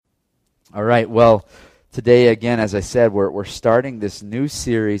All right, well, today again, as I said, we're starting this new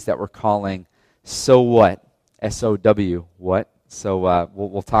series that we're calling So What? S-O-W, what? So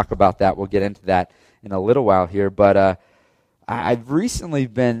we'll talk about that. We'll get into that in a little while here. But I've recently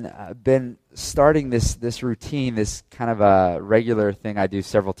been starting this routine, this kind of a regular thing I do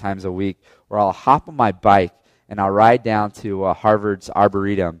several times a week, where I'll hop on my bike and I'll ride down to Harvard's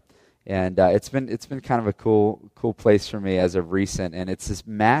Arboretum. And it's been kind of a cool place for me as of recent. And it's this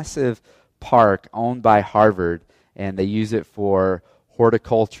massive park owned by Harvard, and they use it for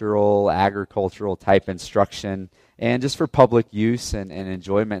horticultural, agricultural type instruction, and just for public use and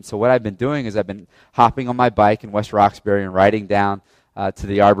enjoyment. So what I've been doing is I've been hopping on my bike in West Roxbury and riding down to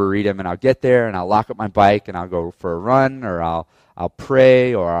the Arboretum, and I'll get there and I'll lock up my bike and I'll go for a run, or I'll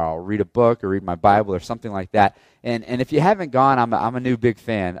pray, or I'll read a book or read my Bible or something like that. And if you haven't gone, I'm a new big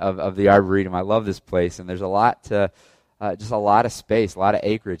fan of the Arboretum. I love this place, and there's a lot to just a lot of space, a lot of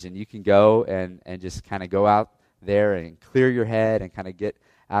acreage, and you can go and just kind of go out there and clear your head and kind of get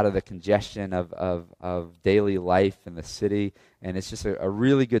out of the congestion of daily life in the city. And it's just a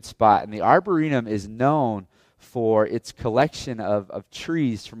really good spot. And the Arboretum is known for its collection of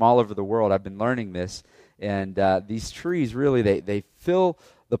trees from all over the world. I've been learning this. And these trees really, they fill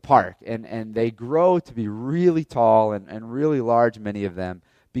the park, and they grow to be really tall and really large, many of them,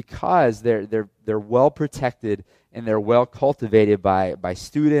 because they're well protected and they're well cultivated by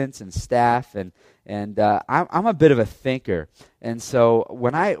students and staff. And I'm a bit of a thinker, and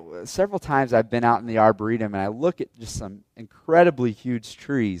so several times I've been out in the Arboretum and I look at just some incredibly huge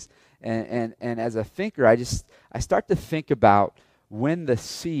trees, and as a thinker, I start to think about when the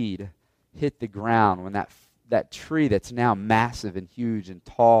seed hit the ground, when that tree that's now massive and huge and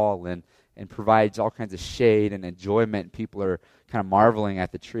tall and provides all kinds of shade and enjoyment, people are kind of marveling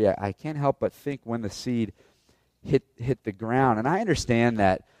at the tree. I can't help but think when the seed hit the ground. And I understand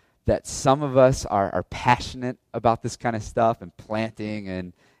that some of us are passionate about this kind of stuff and planting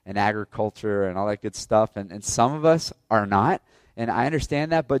and agriculture and all that good stuff, and some of us are not. And I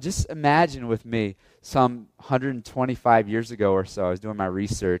understand that, but just imagine with me some 125 years ago or so, I was doing my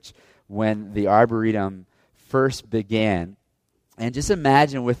research when the Arboretum first began, and just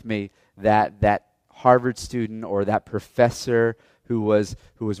imagine with me that Harvard student or that professor who was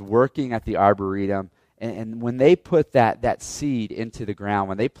working at the Arboretum, and when they put that seed into the ground,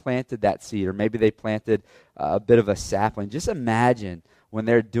 when they planted that seed, or maybe they planted a bit of a sapling, just imagine when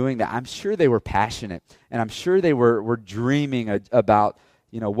they're doing that. I'm sure they were passionate, and I'm sure they were dreaming about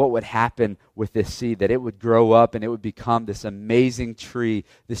what would happen with this seed, that it would grow up and it would become this amazing tree,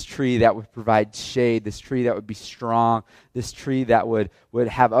 this tree that would provide shade, this tree that would be strong, this tree that would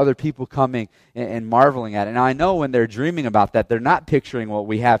have other people coming and marveling at it. Now, I know when they're dreaming about that, they're not picturing what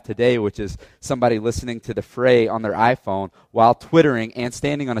we have today, which is somebody listening to the Fray on their iPhone while twittering and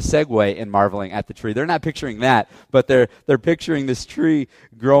standing on a Segway and marveling at the tree. They're not picturing that, but they're picturing this tree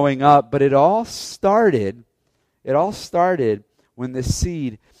growing up. But it all started when this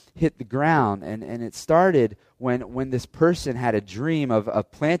seed hit the ground, and it started when this person had a dream of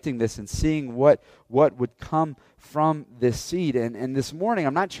planting this and seeing what would come from this seed. And this morning,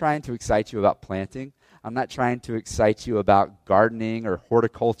 I'm not trying to excite you about planting. I'm not trying to excite you about gardening or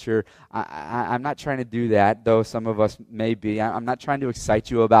horticulture. I'm not trying to do that, though some of us may be. I'm not trying to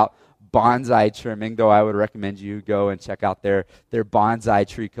excite you about bonsai trimming, though I would recommend you go and check out their bonsai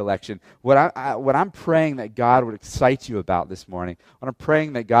tree collection. What I'm praying that God would excite you about this morning, what I'm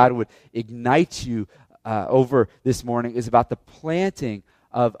praying that God would ignite you over this morning, is about the planting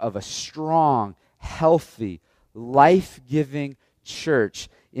of a strong, healthy, life-giving church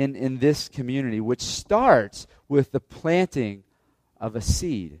in this community, which starts with the planting of a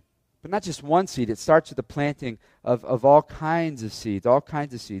seed. But not just one seed. It starts with the planting of all kinds of seeds,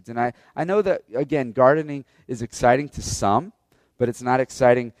 And I know that, again, gardening is exciting to some, but it's not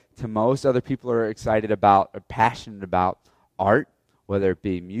exciting to most. Other people are passionate about art, whether it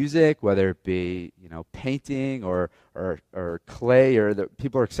be music, whether it be painting or clay.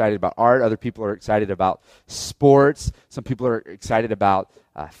 People are excited about art. Other people are excited about sports. Some people are excited about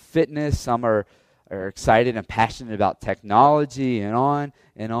fitness. Some are excited and passionate about technology, and on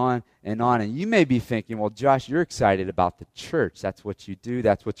and on and on. And you may be thinking, well, Josh, you're excited about the church. That's what you do.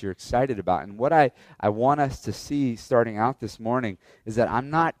 That's what you're excited about. And what I want us to see starting out this morning is that I'm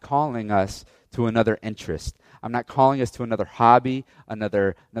not calling us to another interest. I'm not calling us to another hobby,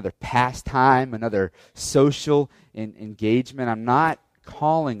 another pastime, another social engagement. I'm not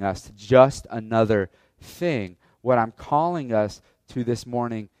calling us to just another thing. What I'm calling us to this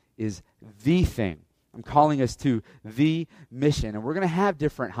morning is the thing. I'm calling us to the mission. And we're going to have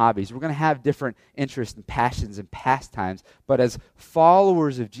different hobbies. We're going to have different interests and passions and pastimes. But as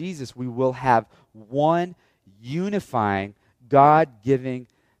followers of Jesus, we will have one unifying, God-giving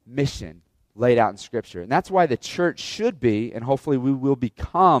mission laid out in Scripture. And that's why the church should be, and hopefully we will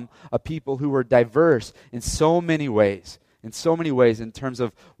become, a people who are diverse in so many ways. In so many ways, in terms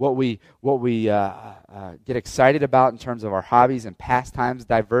of what we get excited about, in terms of our hobbies and pastimes,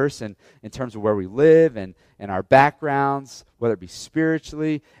 diverse, and in terms of where we live and our backgrounds, whether it be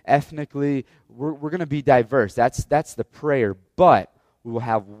spiritually, ethnically, we're going to be diverse. That's the prayer. But we will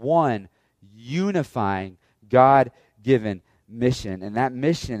have one unifying, God-given mission, and that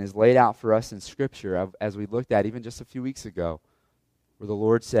mission is laid out for us in Scripture, as we looked at even just a few weeks ago, where the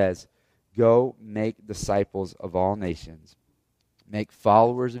Lord says, "Go make disciples of all nations. Make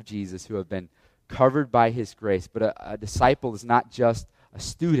followers of Jesus who have been covered by His grace." But a disciple is not just a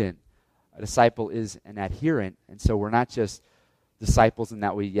student. A disciple is an adherent. And so we're not just disciples in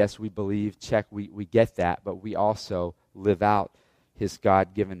that we believe, check, we get that, but we also live out His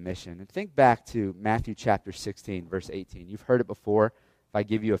God-given mission. And think back to Matthew chapter 16, verse 18. You've heard it before. If I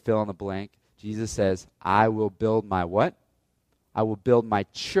give you a fill in the blank, Jesus says, "I will build my" what? "I will build my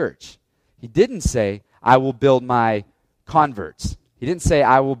church." He didn't say, "I will build my converts." He didn't say,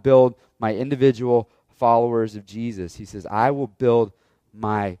 "I will build my individual followers of Jesus." He says, "I will build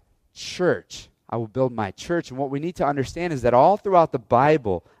my church." I will build my church. And what we need to understand is that all throughout the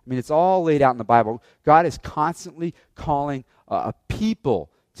Bible, it's all laid out in the Bible, God is constantly calling a people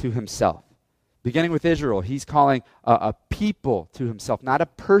to Himself. Beginning with Israel, He's calling a people to Himself, not a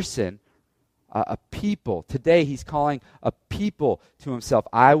person, a people. Today, He's calling a people to Himself.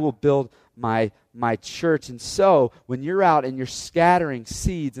 "I will build my church." And so, when you're out and you're scattering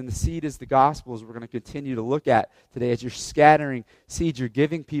seeds, and the seed is the gospel, as we're going to continue to look at today, as you're scattering seeds, you're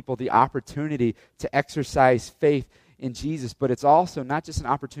giving people the opportunity to exercise faith in Jesus. But it's also not just an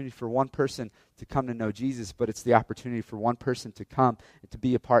opportunity for one person to come to know Jesus, but it's the opportunity for one person to come and to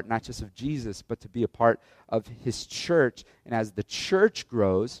be a part not just of Jesus, but to be a part of His church. And as the church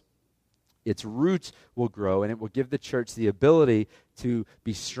grows, its roots will grow, and it will give the church the ability to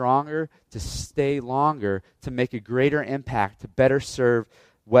be stronger, to stay longer, to make a greater impact, to better serve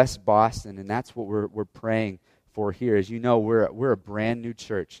West Boston. And that's what we're praying for here. As you know, we're a brand new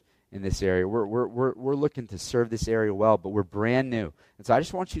church in this area. We're looking to serve this area well, but we're brand new. And so I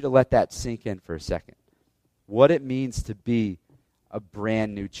just want you to let that sink in for a second. What it means to be a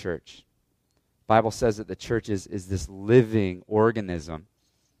brand new church. The Bible says that the church is this living organism.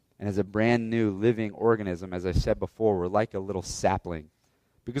 And as a brand new living organism, as I said before, we're like a little sapling.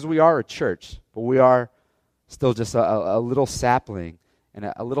 Because we are a church, but we are still just a little sapling.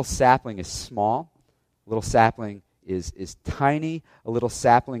 And a little sapling is small. A little sapling is tiny. A little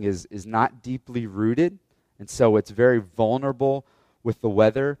sapling is not deeply rooted. And so it's very vulnerable with the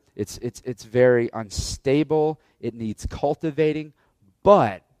weather. It's very unstable. It needs cultivating.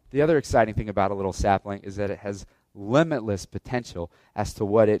 But the other exciting thing about a little sapling is that it has limitless potential as to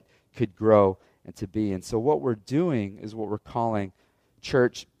what it could grow and to be. And so what we're doing is what we're calling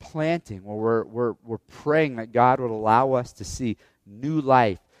church planting, where we're praying that God would allow us to see new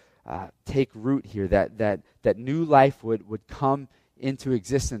life take root here, that new life would come into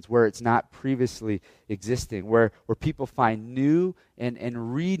existence where it's not previously existing, where people find new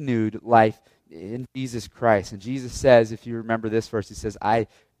and renewed life in Jesus Christ. And Jesus says, if you remember this verse, He says, "I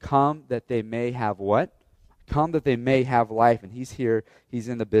come that they may have" what? "Come that they may have life." And He's here, He's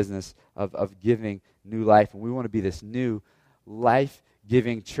in the business of giving new life. And we want to be this new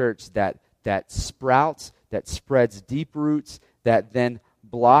life-giving church that sprouts, that spreads deep roots, that then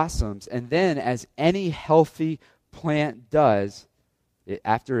blossoms. And then, as any healthy plant does,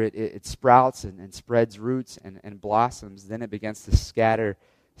 after it sprouts and spreads roots and blossoms, then it begins to scatter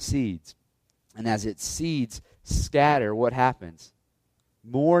seeds. And as its seeds scatter, what happens?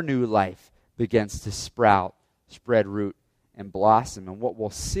 More new life begins to sprout, spread root, and blossom. And what we'll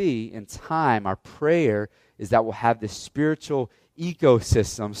see in time, our prayer, is that we'll have this spiritual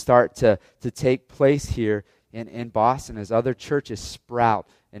ecosystem start to take place here in Boston as other churches sprout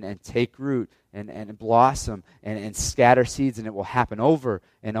and take root and blossom and scatter seeds, and it will happen over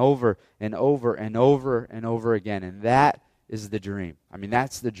and over and over and over and over again. And that is the dream.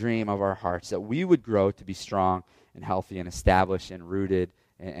 That's the dream of our hearts, that we would grow to be strong and healthy and established and rooted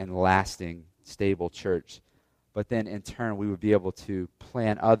and lasting, stable church. But then in turn, we would be able to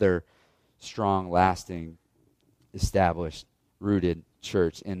plant other strong, lasting, established, rooted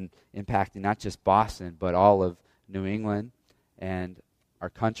church in impacting not just Boston, but all of New England and our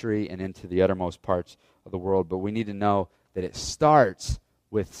country and into the uttermost parts of the world. But we need to know that it starts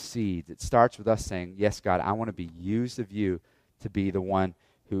with seeds. It starts with us saying, yes, God, I want to be used of you to be the one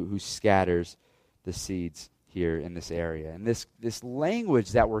who scatters the seeds here in this area. And this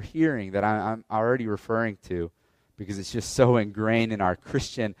language that we're hearing that I'm already referring to, because it's just so ingrained in our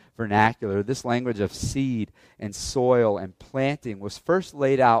Christian vernacular, this language of seed and soil and planting was first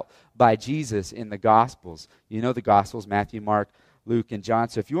laid out by Jesus in the Gospels. You know the Gospels, Matthew, Mark, Luke, and John.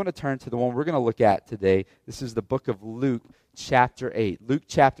 So if you want to turn to the one we're going to look at today, this is the book of Luke, chapter 8. Luke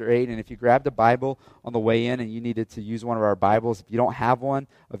chapter 8, and if you grabbed a Bible on the way in and you needed to use one of our Bibles, if you don't have one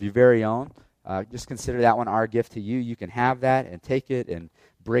of your very own, just consider that one our gift to you. You can have that and take it and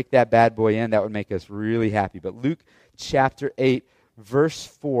break that bad boy in. That would make us really happy. But Luke chapter 8, verse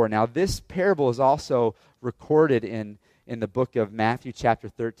 4. Now this parable is also recorded in the book of Matthew chapter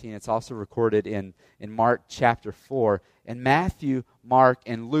 13. It's also recorded in Mark chapter 4. And Matthew, Mark,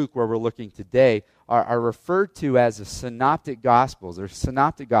 and Luke, where we're looking today, are referred to as the synoptic gospels. They're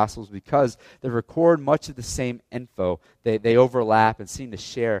synoptic gospels because they record much of the same info. They overlap and seem to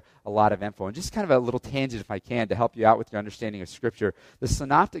share a lot of info. And just kind of a little tangent, if I can, to help you out with your understanding of Scripture. The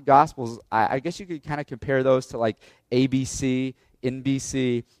synoptic gospels, I guess you could kind of compare those to like ABC,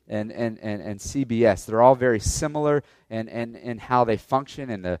 NBC, and CBS. They're all very similar in how they function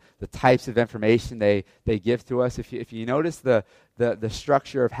and the types of information they give to us. If you notice the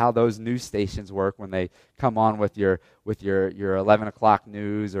structure of how those news stations work when they come on with your 11 o'clock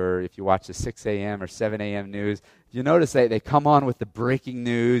news, or if you watch the 6 a.m. or 7 a.m. news, you notice they come on with the breaking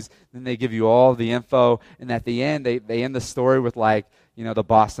news, then they give you all the info, and at the end they end the story with like, the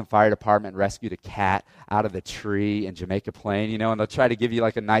Boston Fire Department rescued a cat out of the tree in Jamaica Plain, and they'll try to give you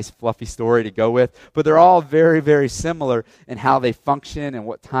like a nice fluffy story to go with. But they're all very, very similar in how they function and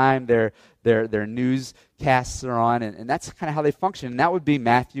what time their newscasts are on, and that's kind of how they function. And that would be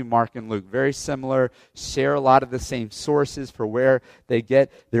Matthew, Mark, and Luke. Very similar, share a lot of the same sources for where they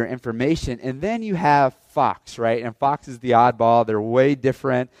get their information. And then you have Fox, right? And Fox is the oddball. They're way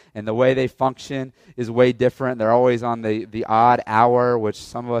different, and the way they function is way different. They're always on the odd hour, which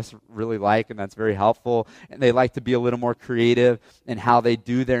some of us really like, and that's very helpful. And they like to be a little more creative in how they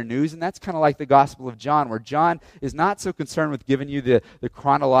do their news. And that's kind of like the Gospel of John, where John is not so concerned with giving you the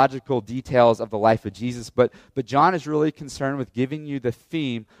chronological details of the life of Jesus, but John is really concerned with giving you the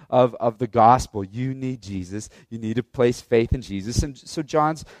theme of the gospel. You need Jesus. You need to place faith in Jesus. And so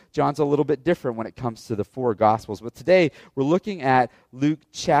John's a little bit different when it comes to the four gospels. But today we're looking at Luke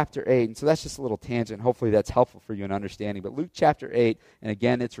chapter 8. And so that's just a little tangent. Hopefully that's helpful for you in understanding. But Luke chapter 8, and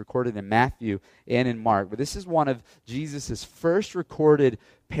again it's recorded in Matthew and in Mark. But this is one of Jesus' first recorded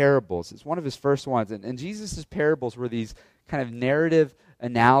parables. It's one of his first ones. And Jesus' parables were these kind of narrative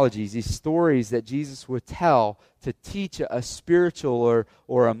analogies, these stories that Jesus would tell to teach a spiritual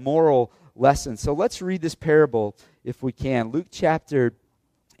or a moral lesson. So let's read this parable if we can. Luke chapter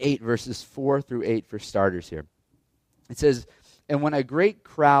 8, verses 4 through 8 for starters here. It says, "And when a great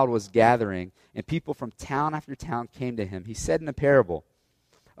crowd was gathering, and people from town after town came to him, he said in a parable,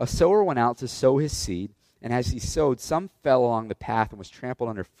 a sower went out to sow his seed, and as he sowed, some fell along the path and was trampled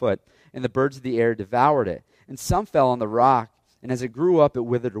underfoot, and the birds of the air devoured it. And some fell on the rock, and as it grew up, it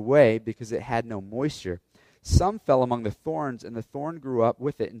withered away because it had no moisture. Some fell among the thorns, and the thorn grew up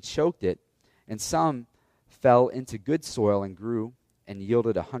with it and choked it. And some fell into good soil and grew and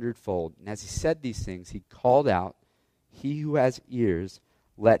yielded 100-fold. And as he said these things, he called out, 'He who has ears,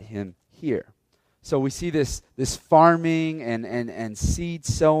 let him hear.'" So we see this farming and seed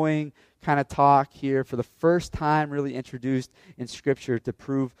sowing kind of talk here for the first time really introduced in Scripture to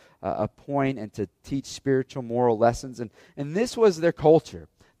prove a point and to teach spiritual moral lessons. And this was their culture.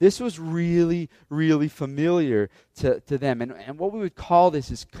 This was really, really familiar to them. And what we would call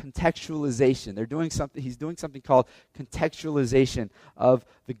this is contextualization. He's doing something called contextualization of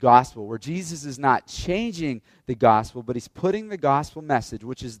the gospel, where Jesus is not changing the gospel, but he's putting the gospel message,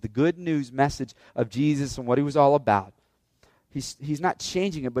 which is the good news message of Jesus and what he was all about. He's not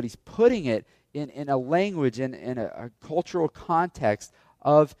changing it, but he's putting it in a language, in a cultural context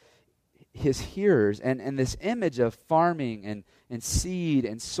of his hearers. And this image of farming and seed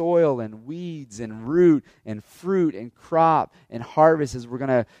and soil and weeds and root and fruit and crop and harvest, as we're going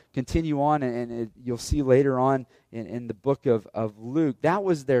to continue on, and you'll see later on in the book of Luke, that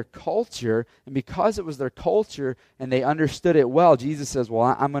was their culture. And because it was their culture and they understood it well, Jesus says,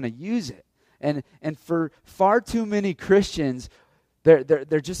 well, I'm going to use it. And for far too many Christians,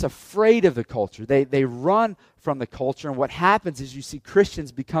 they're just afraid of the culture. They run from the culture, and what happens is you see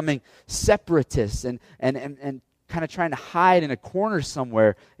Christians becoming separatists and kind of trying to hide in a corner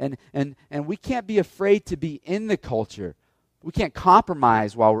somewhere. And we can't be afraid to be in the culture, We can't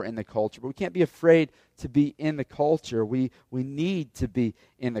compromise while we're in the culture, but we can't be afraid to be in the culture. We need to be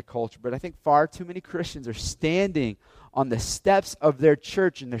in the culture. But I think far too many Christians are standing on the steps of their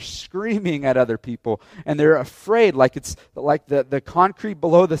church and they're screaming at other people and they're afraid, like it's like the concrete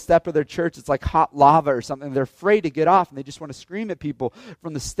below the step of their church, it's like hot lava or something. They're afraid to get off and they just want to scream at people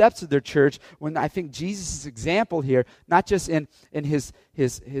from the steps of their church, when I think Jesus' example here, not just in his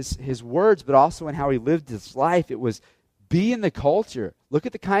words, but also in how he lived his life, it was be in the culture. Look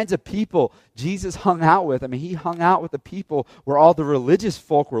at the kinds of people Jesus hung out with. I mean, he hung out with the people where all the religious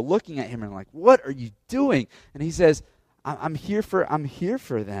folk were looking at him and like, what are you doing? And he says, I'm here for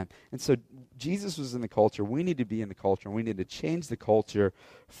them. And so Jesus was in the culture. We need to be in the culture, and we need to change the culture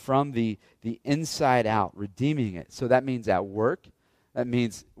from the inside out, redeeming it. So that means at work. That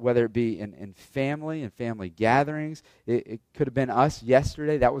means whether it be in family and family gatherings. It could have been us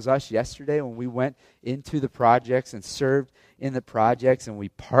yesterday. That was us yesterday when we went into the projects and served in the projects and we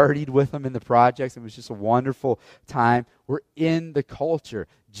partied with them in the projects. It was just a wonderful time. We're in the culture.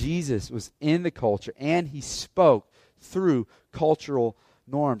 Jesus was in the culture, and he spoke through cultural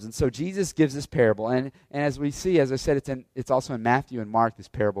norms. And so Jesus gives this parable. And as we see, as I said, it's also in Matthew and Mark, this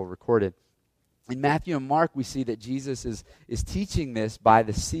parable recorded. In Matthew and Mark, we see that Jesus is teaching this by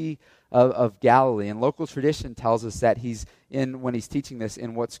the Sea of Galilee. And local tradition tells us that when he's teaching this,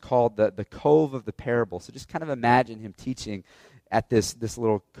 in what's called the Cove of the Parable. So just kind of imagine him teaching at this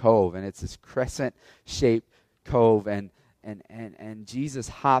little cove. And it's this crescent-shaped cove. And Jesus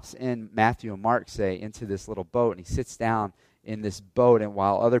hops in, Matthew and Mark say, into this little boat. And he sits down in this boat, and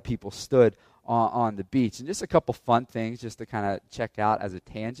while other people stood on the beach. And just a couple fun things just to kind of check out as a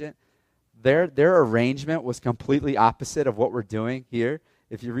tangent. Their arrangement was completely opposite of what we're doing here.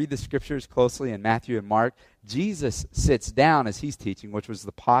 If you read the scriptures closely in Matthew and Mark, Jesus sits down as he's teaching, which was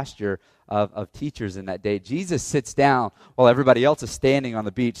the posture of teachers in that day. Jesus sits down while everybody else is standing on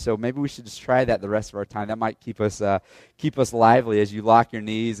the beach. So maybe we should just try that the rest of our time. That might keep us lively as you lock your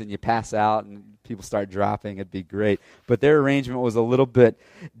knees and you pass out and people start dropping. It'd be great. But their arrangement was a little bit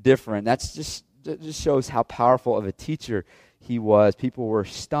different. That just shows how powerful of a teacher he was. People were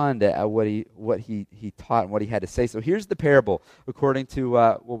stunned at what he taught and what he had to say. So here's the parable according to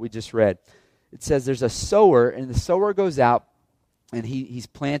what we just read. It says there's a sower, and the sower goes out and he's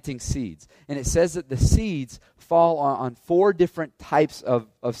planting seeds. And it says that the seeds fall on four different types of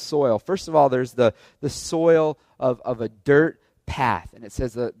soil. First of all, there's the soil of a dirt path. And it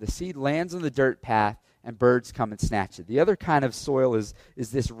says the seed lands on the dirt path and birds come and snatch it. The other kind of soil is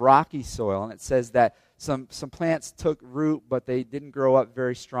this rocky soil. And it says that some plants took root, but they didn't grow up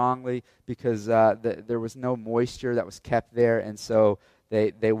very strongly because there was no moisture that was kept there, and so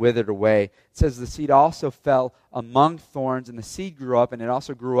they withered away. It says the seed also fell among thorns, and the seed grew up, and it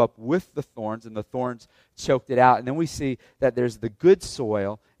also grew up with the thorns, and the thorns choked it out. And then we see that there's the good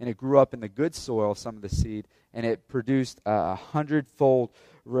soil, and it grew up in the good soil, some of the seed, and it produced a 100-fold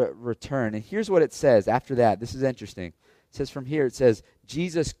return. And here's what it says after that. This is interesting. It says from here, it says,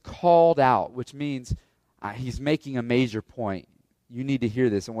 Jesus called out, which means he's making a major point. You need to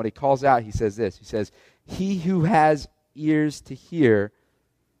hear this. And when he calls out, he says this. He says, he who has ears to hear,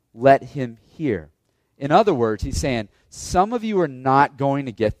 let him hear. In other words, he's saying, some of you are not going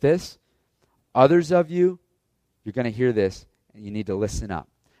to get this. Others of you, you're going to hear this, and you need to listen up.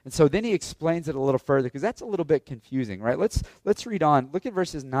 And so then he explains it a little further, because that's a little bit confusing, right? Let's read on. Look at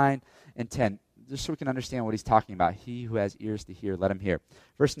verses 9 and 10, just so we can understand what he's talking about. He who has ears to hear, let him hear.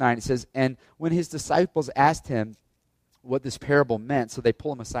 Verse 9, it says, and when his disciples asked him what this parable meant, so they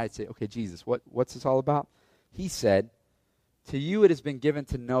pull him aside and say, okay, Jesus, what's this all about? He said, to you it has been given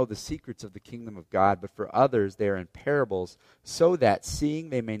to know the secrets of the kingdom of God, but for others they are in parables, so that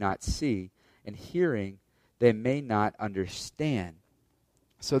seeing they may not see, and hearing they may not understand.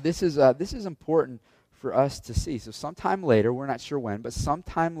 So this is important for us to see. So sometime later, we're not sure when, but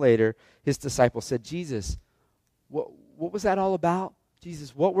sometime later, his disciples said, Jesus, what was that all about?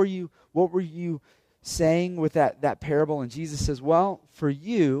 Jesus, what were you saying with that parable? And Jesus says, well, for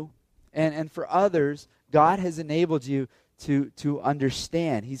you and for others, God has enabled you to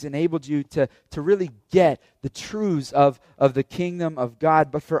understand. He's enabled you to really get the truths of the kingdom of God.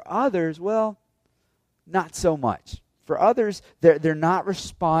 But for others, well, not so much. For others, they're not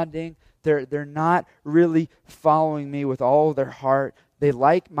responding. They're not really following me with all their heart. They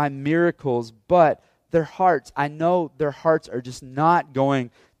like my miracles, but their hearts, I know their hearts are just not going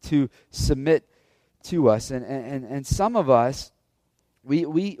to submit to us. And some of us,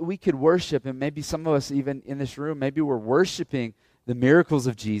 we could worship, and maybe some of us even in this room, maybe we're worshiping the miracles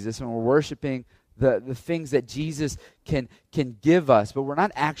of Jesus, and we're worshiping the things that Jesus can give us, but we're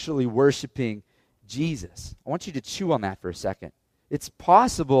not actually worshiping Jesus. I want you to chew on that for a second. It's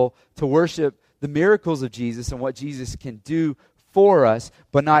possible to worship the miracles of Jesus and what Jesus can do for us,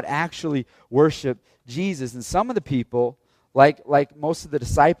 but not actually worship Jesus. And some of the people, like most of the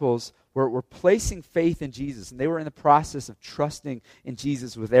disciples, were placing faith in Jesus, and they were in the process of trusting in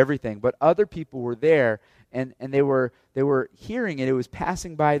Jesus with everything. But other people were there, and they were hearing it. It was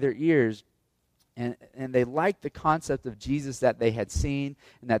passing by their ears, and they liked the concept of Jesus that they had seen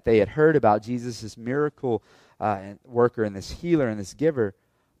and that they had heard about, Jesus, this miracle worker and this healer and this giver.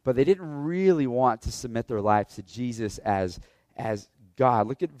 But they didn't really want to submit their lives to Jesus as God.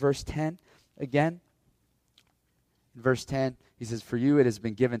 Look at verse 10 again. In verse 10, he says, "For you it has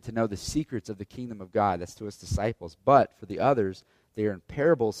been given to know the secrets of the kingdom of God." That's to us disciples. "But for the others, they are in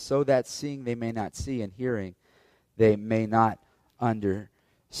parables, so that seeing they may not see, and hearing they may not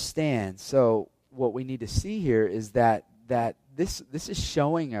understand." So what we need to see here is that this is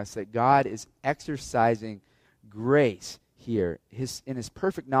showing us that God is exercising grace here. In his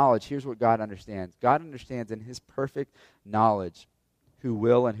perfect knowledge, here's what God understands. God understands in his perfect knowledge who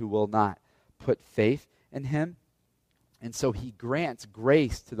will and who will not put faith in him. And so he grants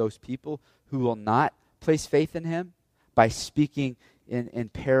grace to those people who will not place faith in him by speaking in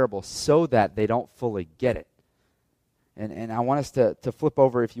parables so that they don't fully get it. And I want us to flip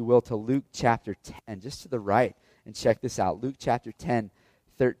over, if you will, to Luke chapter 10, just to the right, and check this out. Luke chapter 10,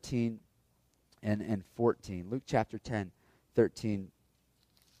 13 and 14. Luke chapter 10, 13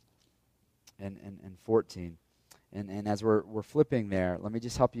 and 14. And as we're flipping there, let me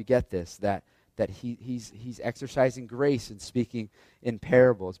just help you get this, that he's exercising grace and speaking in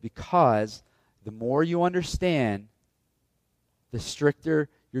parables, because the more you understand, the stricter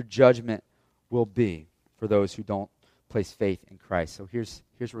your judgment will be for those who don't place faith in Christ. So here's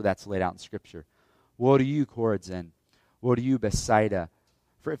where that's laid out in Scripture. "Woe to you, Chorazin! Woe to you, Bethsaida!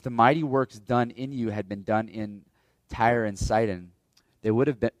 For if the mighty works done in you had been done in Tyre and Sidon, they would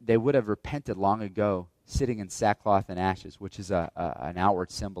have repented long ago, sitting in sackcloth and ashes," which is an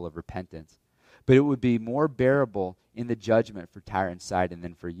outward symbol of repentance. "But it would be more bearable in the judgment for Tyre and Sidon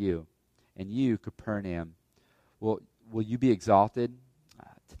than for you. And you, Capernaum, will you be exalted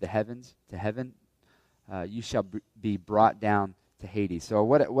to the heavens, to heaven? You shall be brought down to Hades." So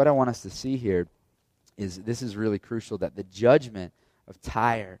what I want us to see here is, this is really crucial, that the judgment of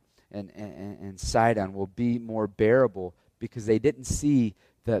Tyre and Sidon will be more bearable because they didn't see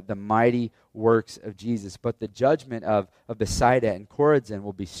the mighty works of Jesus. But the judgment of Bethsaida and Chorazin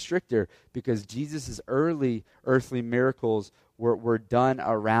will be stricter because Jesus' early earthly miracles were done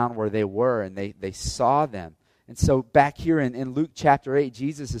around where they were, and they saw them. And so back here in Luke chapter 8,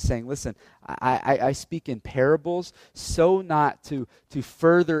 Jesus is saying, listen, I speak in parables so not to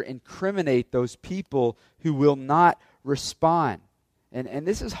further incriminate those people who will not respond. And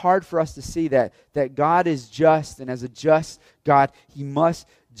this is hard for us to see, that God is just, and as a just God, he must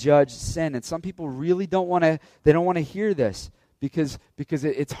judge sin. And some people really don't want to hear this because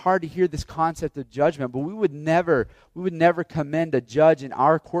it's hard to hear this concept of judgment. But we would never commend a judge in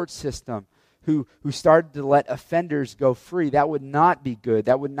our court system who started to let offenders go free. That would not be good.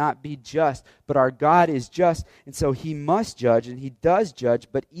 That would not be just. But our God is just, and so he must judge, and he does judge.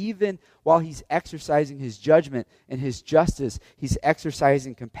 But even while he's exercising his judgment and his justice, he's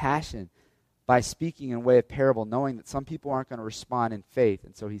exercising compassion by speaking in way of parable, knowing that some people aren't going to respond in faith.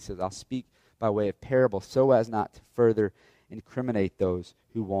 And so he says, I'll speak by way of parable so as not to further incriminate those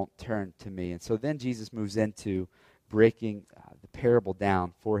who won't turn to me. And so then Jesus moves into breaking the parable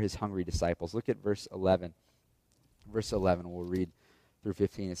down for his hungry disciples. Look at verse 11. Verse 11, we'll read through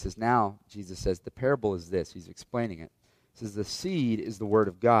 15. It says, "Now," Jesus says, "the parable is this." He's explaining it. It says, "The seed is the word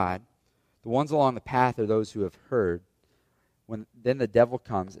of God. The ones along the path are those who have heard. Then the devil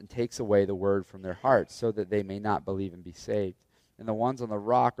comes and takes away the word from their hearts so that they may not believe and be saved. And the ones on the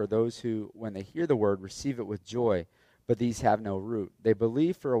rock are those who, when they hear the word, receive it with joy, but these have no root. They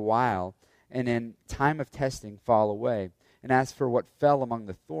believe for a while, and in time of testing fall away. And as for what fell among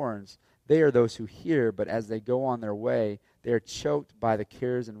the thorns, they are those who hear, but as they go on their way, they are choked by the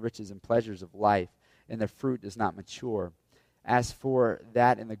cares and riches and pleasures of life, and their fruit does not mature. As for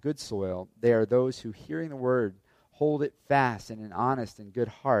that in the good soil, they are those who, hearing the word, hold it fast in an honest and good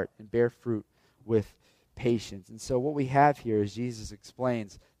heart, and bear fruit with patience." And so what we have here, as Jesus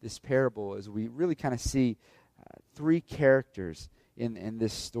explains this parable, is we really kind of see three characters in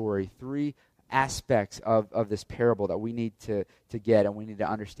this story, three aspects of this parable that we need to get, and we need to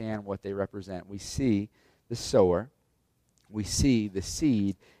understand what they represent. We see the sower, we see the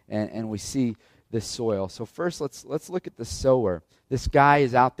seed, and we see this soil. So first, let's look at the sower. This guy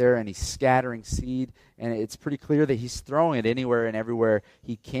is out there and he's scattering seed, and it's pretty clear that he's throwing it anywhere and everywhere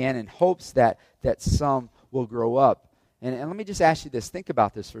he can in hopes that some will grow up. And let me just ask you this. Think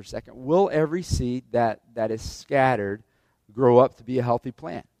about this for a second. Will every seed that is scattered grow up to be a healthy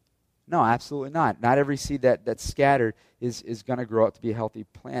plant? No, absolutely not. Not every seed that's scattered is going to grow up to be a healthy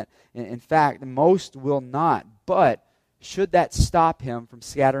plant. In fact, most will not. But should that stop him from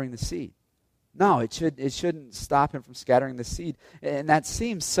scattering the seed? No, it shouldn't stop him from scattering the seed. And that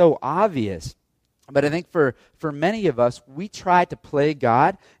seems so obvious. But I think for many of us, we try to play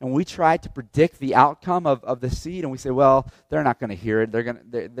God, and we try to predict the outcome of the seed, and we say, well, they're not going to hear it.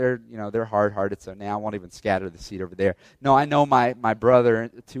 They're hard-hearted, so now I won't even scatter the seed over there. No, I know my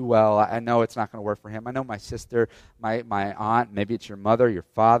brother too well. I know it's not going to work for him. I know my sister, my aunt, maybe it's your mother, your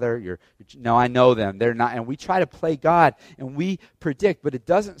father. No, I know them. They're not. And we try to play God, and we predict, but it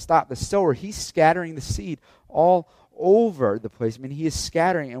doesn't stop the sower. He's scattering the seed all over the place. I mean, he is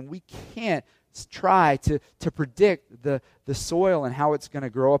scattering, and we can't try to predict the soil and how it's going to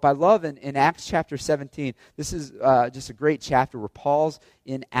grow up. I love in Acts chapter 17, this is just a great chapter where Paul's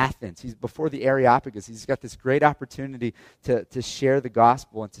in Athens. He's before the Areopagus. He's got this great opportunity to share the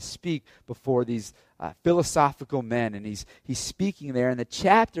gospel and to speak before these philosophical men, and he's speaking there, and the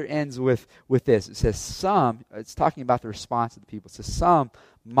chapter ends with this. It says, it's talking about the response of the people. It says, some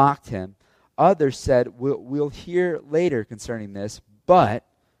mocked him. Others said, we'll hear later concerning this, but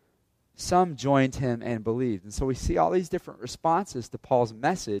some joined him and believed. And so we see all these different responses to Paul's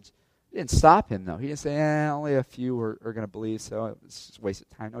message. It didn't stop him, though. He didn't say, only a few are going to believe, so it's just a waste of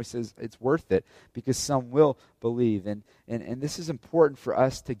time. No, he says it's worth it because some will believe. And this is important for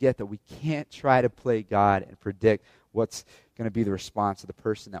us to get, that we can't try to play God and predict what's going to be the response of the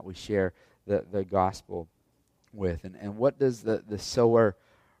person that we share the gospel with. And what does the sower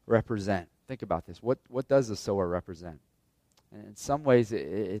represent? Think about this. What does the sower represent? And in some ways,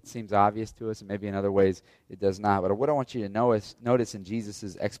 it seems obvious to us, and maybe in other ways, it does not. But what I want you to notice in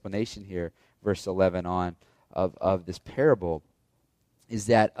Jesus' explanation here, verse 11 on, of this parable, is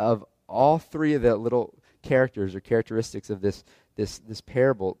that of all three of the little characters or characteristics of this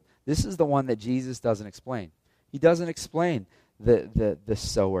parable, this is the one that Jesus doesn't explain. He doesn't explain the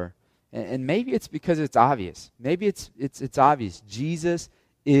sower. And maybe it's because it's obvious. Maybe it's obvious. Jesus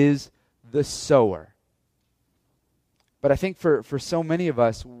is the sower. But I think for so many of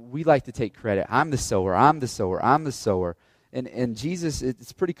us, we like to take credit. I'm the sower, I'm the sower, I'm the sower. And Jesus,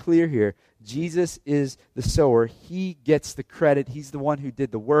 it's pretty clear here. Jesus is the sower. He gets the credit. He's the one who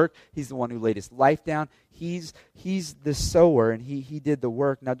did the work. He's the one who laid his life down. He's the sower, and he did the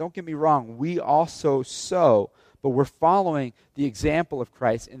work. Now, don't get me wrong. We also sow, but we're following the example of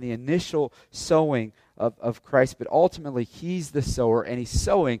Christ in the initial sowing of Christ. But ultimately, he's the sower, and he's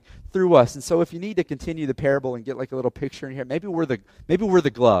sowing through us. And so if you need to continue the parable and get like a little picture in here, maybe we're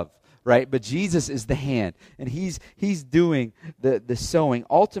the glove, right? But Jesus is the hand, and he's doing the sowing.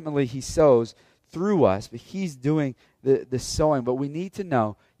 Ultimately, he sows through us, but he's doing the sowing. But we need to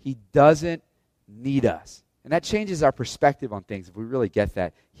know he doesn't need us. And that changes our perspective on things if we really get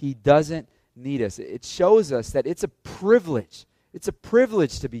that. He doesn't need us. It shows us that it's a privilege. It's a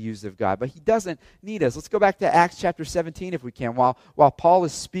privilege to be used of God, but he doesn't need us. Let's go back to Acts chapter 17 if we can. While Paul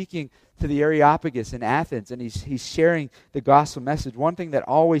is speaking to the Areopagus in Athens and he's sharing the gospel message, one thing that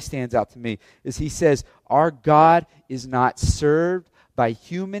always stands out to me is he says, our God is not served by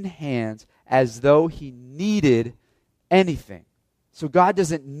human hands as though he needed anything. So God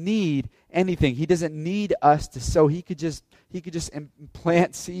doesn't need anything. He doesn't need us to sow. He could just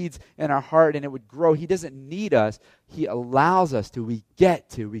implant seeds in our heart and it would grow. He doesn't need us. He allows us to. We get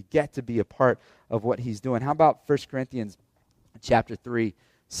to be a part of what he's doing. How about 1 Corinthians chapter 3,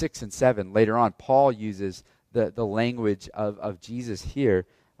 6 and 7? Later on, Paul uses the language of Jesus here,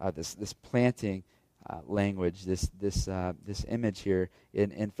 this planting language, this image here.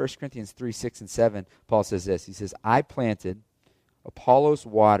 In 1 Corinthians 3, 6 and 7, Paul says this. He says, I planted, Apollos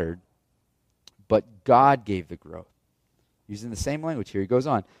watered, but God gave the growth. Using the same language here. He goes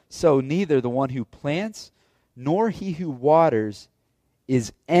on. So neither the one who plants nor he who waters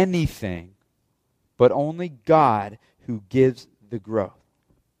is anything, but only God who gives the growth.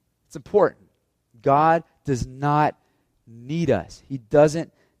 It's important. God does not need us. He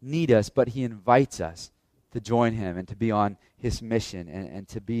doesn't need us, but he invites us to join him and to be on his mission and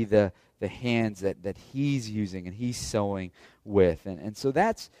to be the hands that he's using and he's sowing with. And so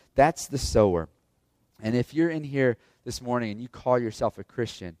that's the sower. And if you're in here this morning and you call yourself a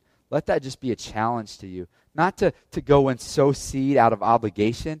Christian, let that just be a challenge to you. Not to go and sow seed out of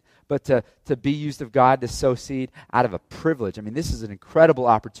obligation, but to be used of God to sow seed out of a privilege. I mean, this is an incredible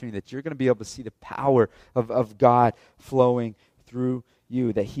opportunity that you're going to be able to see the power of God flowing through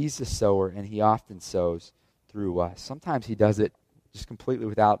you, that he's the sower, and he often sows through us. Sometimes he does it just completely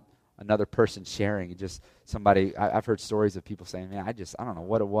without another person sharing. Just somebody, I've heard stories of people saying, man, I don't know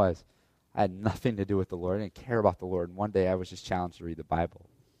what it was. I had nothing to do with the Lord. I didn't care about the Lord. And one day I was just challenged to read the Bible.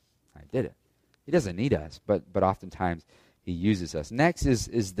 I did it. He doesn't need us, but oftentimes he uses us. Next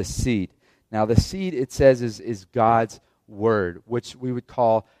is the seed. Now the seed, it says, is God's word, which we would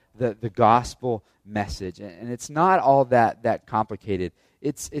call the gospel message. And it's not all that complicated.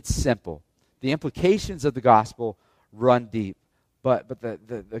 It's simple. The implications of the gospel run deep. But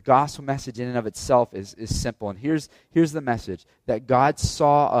the gospel message in and of itself is simple. And here's the message, that God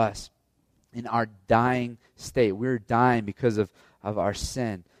saw us in our dying state. We were dying because of our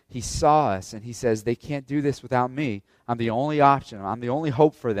sin. He saw us, and he says, they can't do this without me. I'm the only option. I'm the only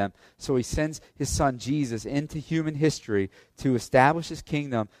hope for them. So he sends his son Jesus into human history to establish his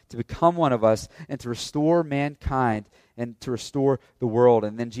kingdom, to become one of us, and to restore mankind and to restore the world.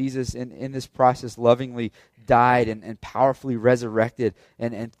 And then Jesus, in this process, lovingly died and powerfully resurrected.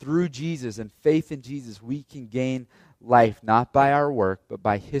 And through Jesus and faith in Jesus, we can gain life, not by our work, but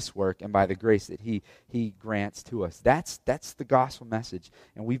by his work and by the grace that he grants to us. That's the gospel message.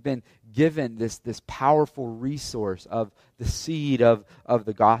 And we've been given this powerful resource of the seed of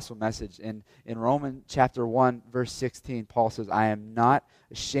the gospel message. And in Romans chapter 1, verse 16, Paul says, I am not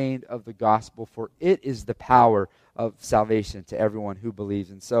ashamed of the gospel, for it is the power of salvation to everyone who believes.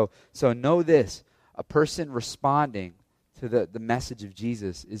 And so know this, a person responding to the message of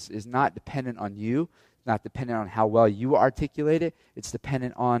Jesus is not dependent on you. It's not dependent on how well you articulate it. It's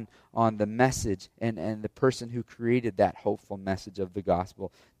dependent on the message and the person who created that hopeful message of the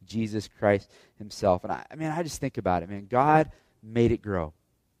gospel, Jesus Christ himself. And I just think about it, man. God made it grow.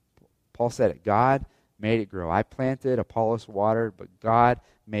 Paul said it. God made it grow. I planted, Apollos watered, but God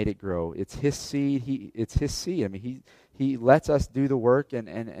made it grow. It's his seed. It's his seed. I mean, he lets us do the work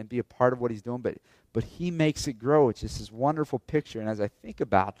and be a part of what he's doing, but he makes it grow. It's just this wonderful picture. And as I think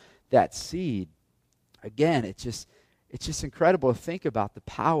about that seed, again, it's just incredible to think about the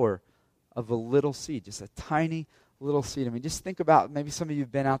power of a little seed, just a tiny little seed. I mean, just think about, maybe some of you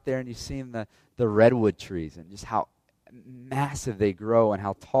have been out there and you've seen the redwood trees and just how massive they grow and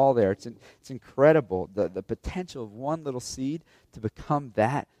how tall they are. It's incredible, the potential of one little seed to become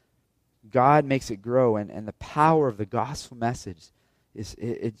that. God makes it grow, and the power of the gospel message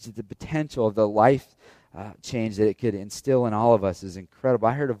it's the potential of the life change that it could instill in all of us is incredible.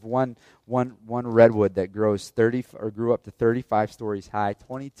 I heard of one redwood that grew up to 35 stories high,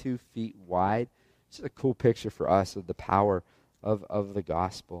 22 feet wide. It's just a cool picture for us of the power of the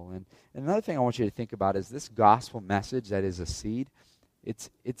gospel. And another thing I want you to think about is this gospel message that is a seed. It's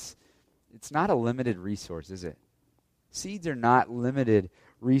not a limited resource, is it? Seeds are not limited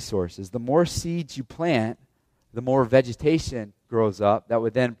resources. The more seeds you plant, the more vegetation grows up that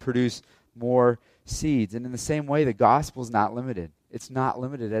would then produce more seeds. And in the same way, the gospel is not limited. It's not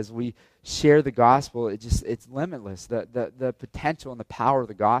limited. As we share the gospel, it's limitless. The potential and the power of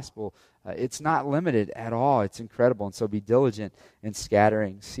the gospel, it's not limited at all. It's incredible. And so be diligent in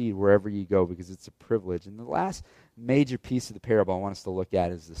scattering seed wherever you go, because it's a privilege. And the last major piece of the parable I want us to look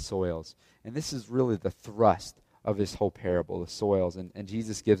at is the soils. And this is really the thrust of this whole parable, the soils. And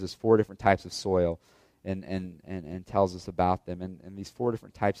Jesus gives us 4 different types of soil and tells us about them. And these 4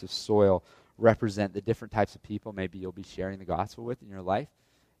 different types of soil represent the different types of people maybe you'll be sharing the gospel with in your life.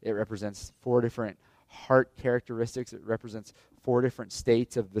 It represents 4 different heart characteristics. It represents 4 different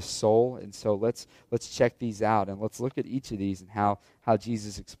states of the soul. And so let's check these out, and let's look at each of these and how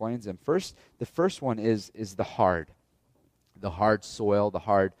Jesus explains them. The first one is the hard soil, the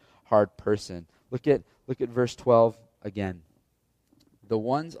hard person. Look at verse 12 again. The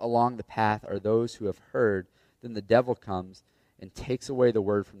ones along the path are those who have heard, then the devil comes and takes away the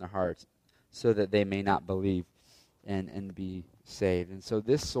word from their hearts, so that they may not believe and be saved. And so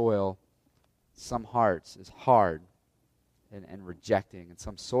this soil, some hearts, is hard and rejecting, and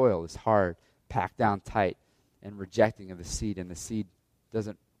some soil is hard, packed down tight, and rejecting of the seed, and the seed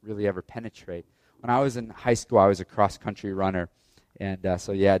doesn't really ever penetrate. When I was in high school, I was a cross-country runner. And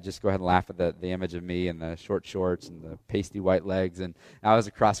just go ahead and laugh at the image of me and the short shorts and the pasty white legs. And I was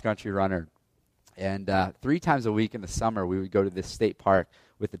a cross-country runner. And 3 times a week in the summer, we would go to this state park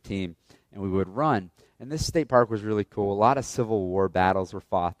with the team, and we would run. And this state park was really cool. A lot of Civil War battles were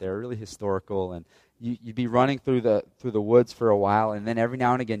fought there, really historical. And you'd be running through the woods for a while, and then every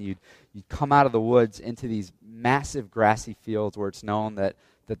now and again you'd come out of the woods into these massive grassy fields where it's known that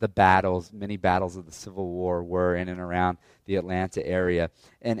the battles, many battles of the Civil War were in and around the Atlanta area.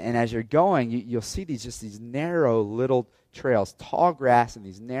 And as you're going, you'll see these narrow little trails, tall grass, and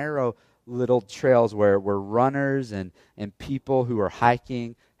these narrow little trails where runners and people who are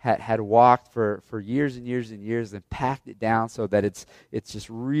hiking had walked for years and years and years and packed it down so that it's just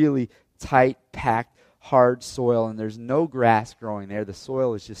really tight, packed, hard soil, and there's no grass growing there. The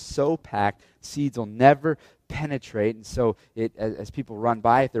soil is just so packed, seeds will never penetrate, and so as people run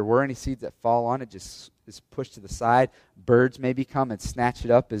by, if there were any seeds that fall on it, just is pushed to the side. Birds maybe come and snatch it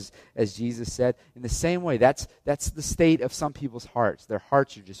up, as Jesus said. In the same way, that's the state of some people's hearts. Their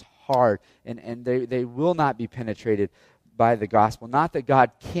hearts are just hard, and they will not be penetrated by the gospel. Not that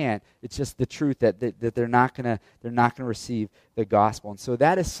God can't, it's just the truth that they're not gonna receive the gospel. And so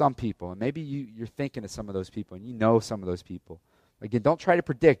that is some people, and maybe you're thinking of some of those people, and you know some of those people. Again, don't try to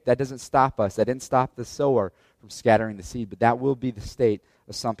predict. That doesn't stop us. That didn't stop the sower from scattering the seed, but that will be the state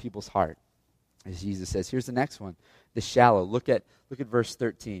of some people's heart. As Jesus says, here's the next one, the shallow. Look at verse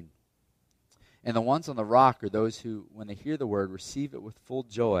 13. And the ones on the rock are those who, when they hear the word, receive it with full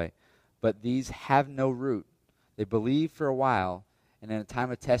joy, but these have no root. They believe for a while, and in a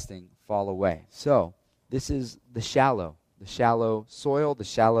time of testing, fall away. So, this is the shallow soil, the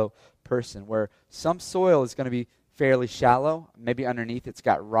shallow person, where some soil is going to be fairly shallow. Maybe underneath it's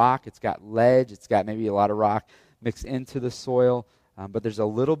got rock, it's got ledge, it's got maybe a lot of rock mixed into the soil, but there's a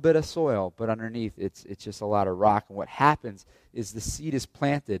little bit of soil, but underneath it's just a lot of rock. And what happens is the seed is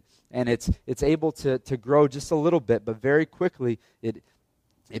planted, and it's able to grow just a little bit, but very quickly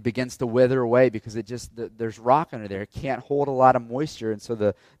it begins to wither away because there's rock under there. It can't hold a lot of moisture, and so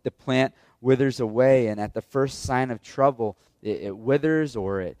the plant withers away, and at the first sign of trouble, it withers,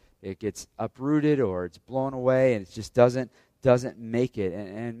 or it gets uprooted, or it's blown away, and it just doesn't make it.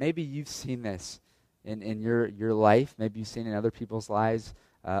 And maybe you've seen this in your life. Maybe you've seen it in other people's lives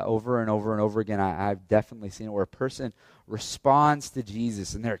over and over and over again. I've definitely seen it where a person responds to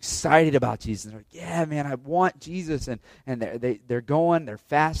Jesus, and they're excited about Jesus. And they're like, yeah, man, I want Jesus. And they're going, they're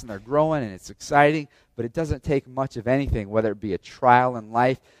fast, and they're growing, and it's exciting. But it doesn't take much of anything, whether it be a trial in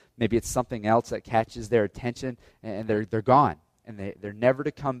life, maybe it's something else that catches their attention, and they're gone. And they're never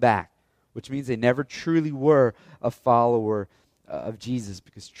to come back, which means they never truly were a follower of Jesus,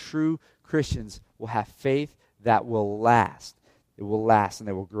 because true Christians will have faith that will last. It will last, and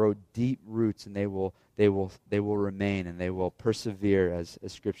they will grow deep roots, and they will remain, and they will persevere, as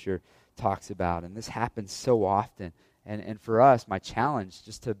Scripture talks about. And this happens so often. And for us, my challenge,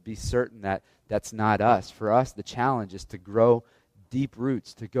 just to be certain that that's not us. For us, the challenge is to grow deep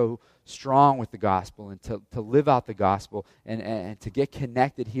roots, to go strong with the gospel, and to live out the gospel, and to get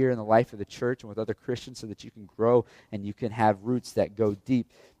connected here in the life of the church and with other Christians, so that you can grow and you can have roots that go deep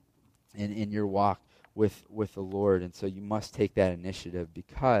in your walk with the Lord. And so you must take that initiative,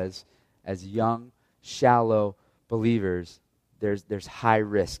 because as young, shallow believers, there's high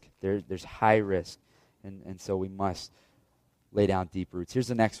risk. There's high risk. And so we must lay down deep roots. Here's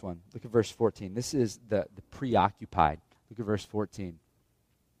the next one. Look at verse 14. This is the preoccupied. Look at verse 14.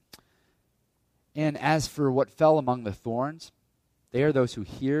 And as for what fell among the thorns, they are those who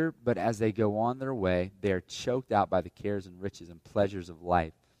hear, but as they go on their way, they are choked out by the cares and riches and pleasures of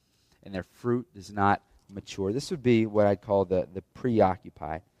life, and their fruit does not mature. This would be what I'd call the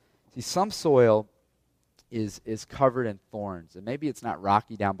preoccupied. See, some soil is covered in thorns, and maybe it's not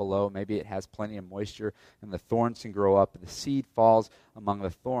rocky down below, maybe it has plenty of moisture, and the thorns can grow up, and the seed falls among the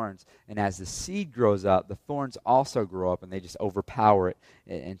thorns, and as the seed grows up, the thorns also grow up, and they just overpower it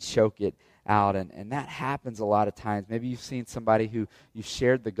and choke it out. And that happens a lot of times. Maybe you've seen somebody who you've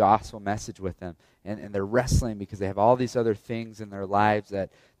shared the gospel message with them, and they're wrestling because they have all these other things in their lives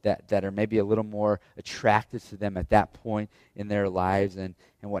that are maybe a little more attractive to them at that point in their lives. And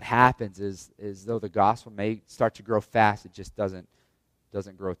what happens is though the gospel may start to grow fast, it just doesn't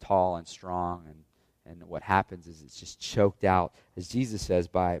grow tall and strong. And what happens is it's just choked out, as Jesus says,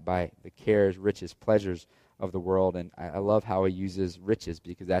 by the cares, riches, pleasures of the world. And I love how he uses riches,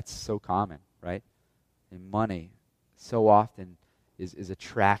 because that's so common, right? And money so often is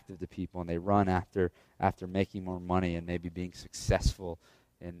attractive to people, and they run after making more money and maybe being successful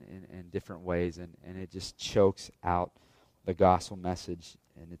in different ways, and it just chokes out the gospel message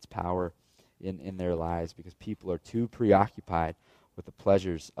and its power in their lives, because people are too preoccupied with the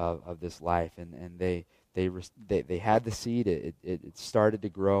pleasures of this life. And they had the seed, it started to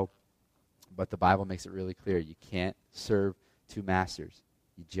grow, but the Bible makes it really clear you can't serve two masters.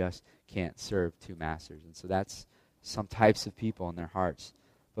 You just can't serve two masters. And so that's some types of people in their hearts.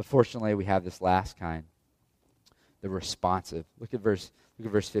 But fortunately, we have this last kind, the responsive. Look at verse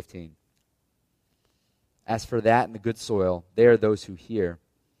 15. As for that in the good soil, they are those who hear,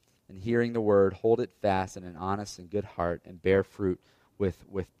 and hearing the word, hold it fast in an honest and good heart, and bear fruit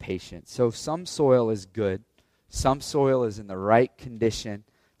with patience. So some soil is good. Some soil is in the right condition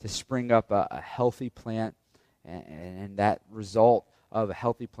to spring up a healthy plant, and that result of a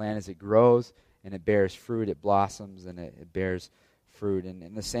healthy plant is it grows and it bears fruit, it blossoms, and it bears fruit. And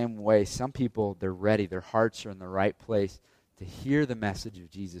in the same way, some people, they're ready, their hearts are in the right place to hear the message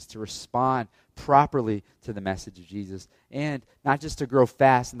of Jesus, to respond properly to the message of Jesus, and not just to grow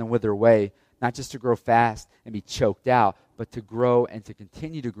fast and then wither away, not just to grow fast and be choked out, but to grow and to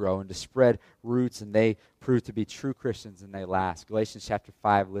continue to grow and to spread roots, and they prove to be true Christians and they last. Galatians chapter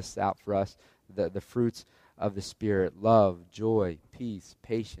 5 lists out for us the fruits of the Spirit: love, joy, peace,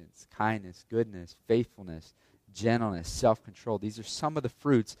 patience, kindness, goodness, faithfulness, gentleness, self-control. These are some of the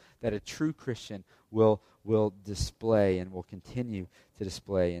fruits that a true Christian will display and will continue to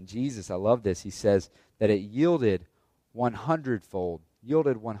display. And Jesus, I love this, he says that it yielded 100-fold.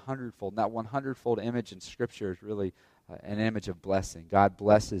 Yielded 100-fold. And that 100-fold image in Scripture is really an image of blessing. God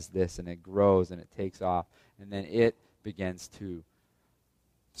blesses this, and it grows, and it takes off. And then it begins to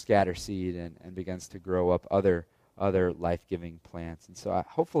scatter seed and begins to grow up other life-giving plants. And so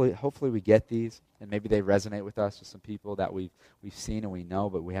hopefully we get these, and maybe they resonate with us, with some people that we've seen and we know.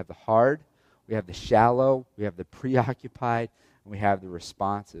 But we have the hard, we have the shallow, we have the preoccupied, and we have the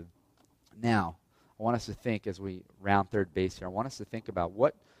responsive. Now, I want us to think, as we round third base here, I want us to think about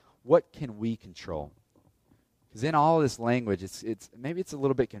what can we control? Because in all of this language, it's maybe it's a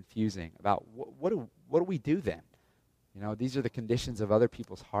little bit confusing about what do we do then? You know, these are the conditions of other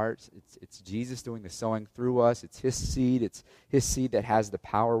people's hearts. It's Jesus doing the sowing through us. It's His seed. It's His seed that has the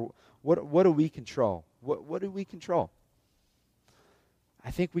power. What do we control? What do we control?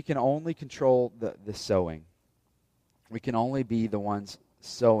 I think we can only control the sowing. We can only be the ones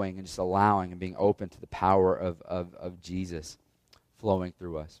sowing and just allowing and being open to the power of Jesus flowing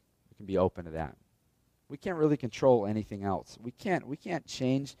through us. We can be open to that. We can't really control anything else. We can't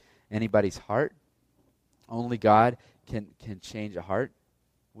change anybody's heart. Only God can change a heart.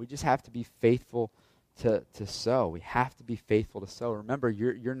 We just have to be faithful to sow. We have to be faithful to sow. Remember,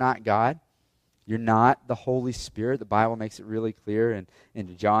 you're not God. You're not the Holy Spirit. The Bible makes it really clear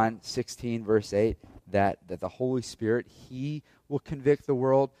in John 16, verse 8, that the Holy Spirit, He will convict the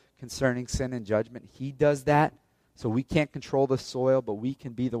world concerning sin and judgment. He does that. So we can't control the soil, but we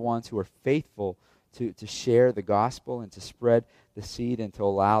can be the ones who are faithful to share the gospel and to spread the seed and to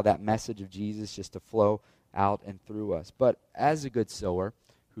allow that message of Jesus just to flow out and through us. But as a good sower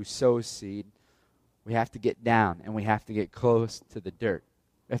who sows seed, we have to get down and we have to get close to the dirt.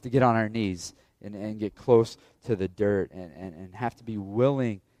 We have to get on our knees and get close to the dirt and have to be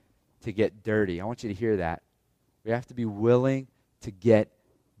willing to get dirty. I want you to hear that. We have to be willing to get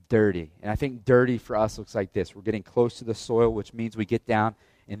dirty. And I think dirty for us looks like this. We're getting close to the soil, which means we get down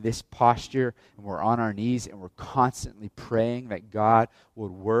in this posture and we're on our knees and we're constantly praying that God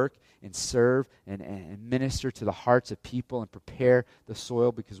would work and serve and minister to the hearts of people and prepare the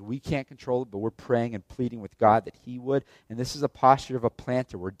soil, because we can't control it, but we're praying and pleading with God that He would. And this is a posture of a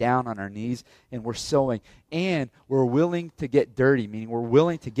planter. We're down on our knees and we're sowing, and we're willing to get dirty, meaning we're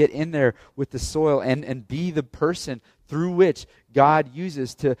willing to get in there with the soil and be the person through which God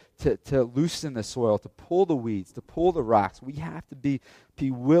uses to loosen the soil, to pull the weeds, to pull the rocks. We have to be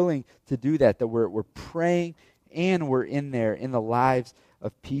willing to do that we're praying and we're in there in the lives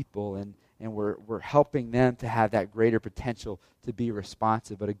of people, and we're helping them to have that greater potential to be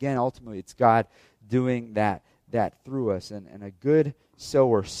responsive. But again, ultimately, it's God doing that through us. And a good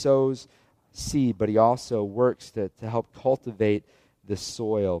sower sows seed, but he also works to help cultivate the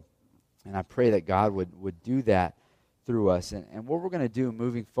soil. And I pray that God would do that through us. And what we're going to do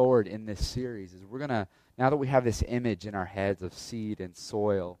moving forward in this series is we're going to, now that we have this image in our heads of seed and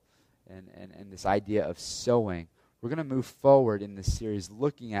soil and this idea of sowing, we're going to move forward in this series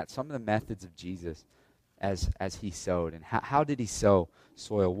looking at some of the methods of Jesus as He sowed. And how did He sow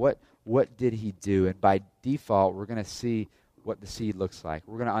soil? What did He do? And by default, we're going to see what the seed looks like.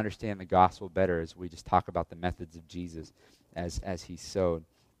 We're going to understand the gospel better as we just talk about the methods of Jesus as He sowed.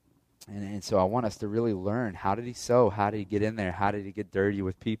 And so I want us to really learn, how did He sow? How did He get in there? How did He get dirty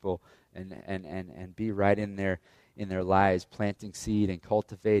with people and be right in their lives, planting seed and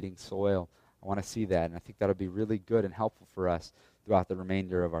cultivating soil? I want to see that, and I think that'll be really good and helpful for us throughout the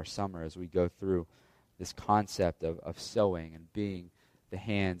remainder of our summer as we go through this concept of sowing and being the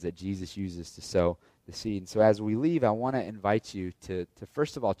hands that Jesus uses to sow the seed. And so as we leave, I want to invite you to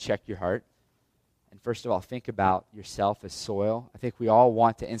first of all check your heart, and first of all think about yourself as soil. I think we all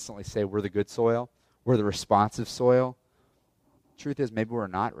want to instantly say we're the good soil, we're the responsive soil. Truth is, maybe we're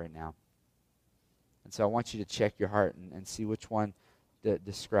not right now. And so I want you to check your heart and see which one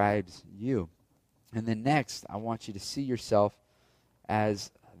describes you. And then next, I want you to see yourself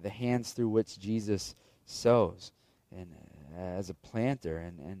as the hands through which Jesus sows, and as a planter.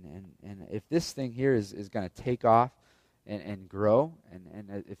 And if this thing here is going to take off and grow,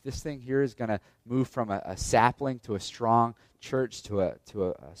 and if this thing here is going to move from a sapling to a strong church to a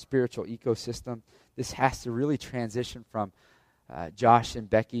spiritual ecosystem, this has to really transition from Josh and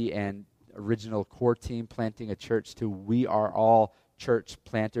Becky and original core team planting a church to we are all church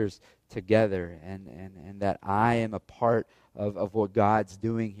planters together, and that I am a part of what God's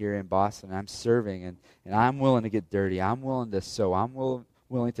doing here in Boston. I'm serving, and I'm willing to get dirty. I'm willing to sow. I'm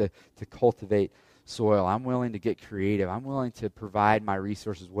willing to cultivate soil. I'm willing to get creative. I'm willing to provide my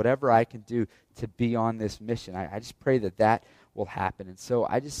resources, whatever I can do to be on this mission. I just pray that will happen. And so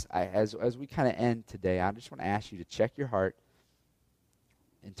as we kind of end today, I just want to ask you to check your heart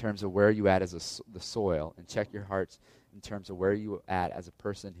in terms of where you at as the soil, and check your hearts in terms of where you at as a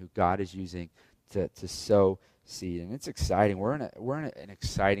person who God is using to sow seed. And it's exciting. We're in an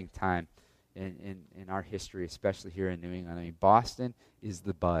exciting time in our history, especially here in New England. I mean, Boston is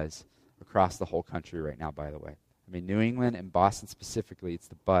the buzz across the whole country right now, by the way. I mean, New England and Boston specifically, it's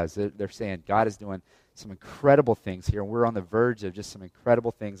the buzz. They're saying God is doing some incredible things here, and we're on the verge of just some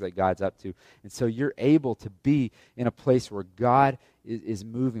incredible things that God's up to. And so you're able to be in a place where God is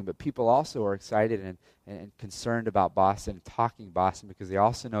moving, but people also are excited and concerned about Boston and talking Boston, because they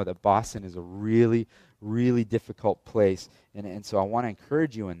also know that Boston is a really, really difficult place. And so I want to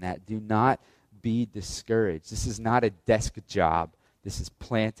encourage you in that. Do not be discouraged. This is not a desk job. This is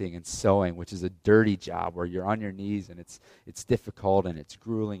planting and sowing, which is a dirty job where you're on your knees and it's difficult and it's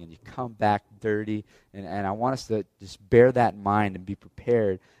grueling and you come back dirty. And I want us to just bear that in mind and be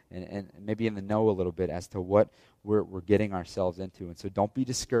prepared and maybe in the know a little bit as to what we're getting ourselves into. And so don't be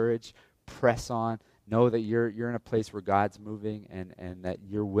discouraged. Press on. Know that you're in a place where God's moving and that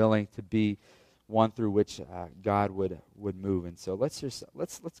you're willing to be one through which God would move. And so let's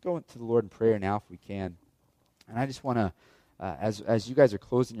go into the Lord in prayer now if we can. And I just want to, as you guys are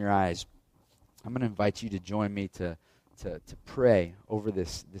closing your eyes, I'm going to invite you to join me to pray over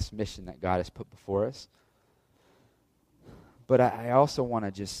this mission that God has put before us. But I also want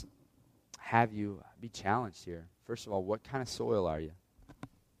to just have you be challenged here. First of all, what kind of soil are you?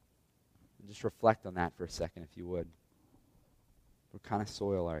 And just reflect on that for a second, if you would. What kind of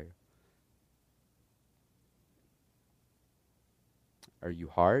soil are you? Are you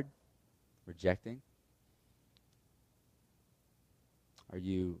hard, rejecting? Are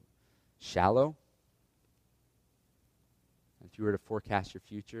you shallow? If you were to forecast your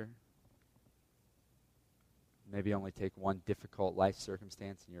future, maybe only take one difficult life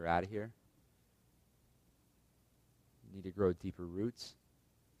circumstance and you're out of here. You need to grow deeper roots.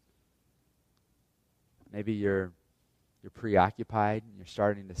 Maybe you're preoccupied and you're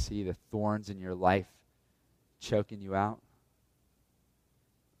starting to see the thorns in your life choking you out.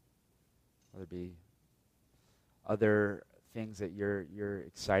 Whether it be other things that you're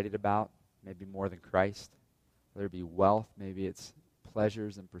excited about, maybe more than Christ. Whether it be wealth, maybe it's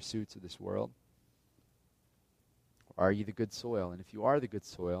pleasures and pursuits of this world. Or are you the good soil? And if you are the good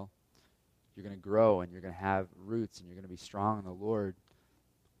soil, you're going to grow and you're going to have roots and you're going to be strong in the Lord,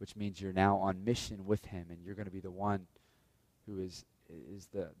 which means you're now on mission with Him, and you're going to be the one who is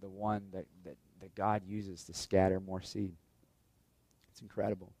the one that God uses to scatter more seed. It's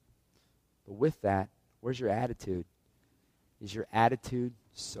incredible. But with that, where's your attitude? Is your attitude,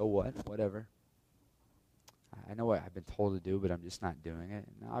 so what, whatever? I know what I've been told to do, but I'm just not doing it.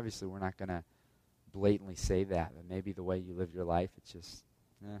 And obviously, we're not going to blatantly say that, but maybe the way you live your life, it's just,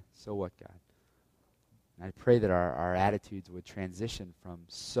 so what, God? And I pray that our attitudes would transition from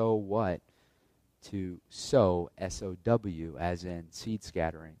so what to sow, S-O-W, as in seed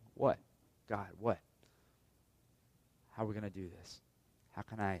scattering. What? God, what? How are we going to do this? How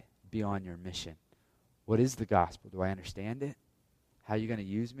can I be on your mission? What is the gospel? Do I understand it? How are you going to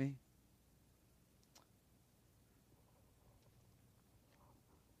use me?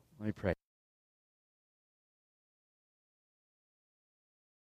 Let me pray.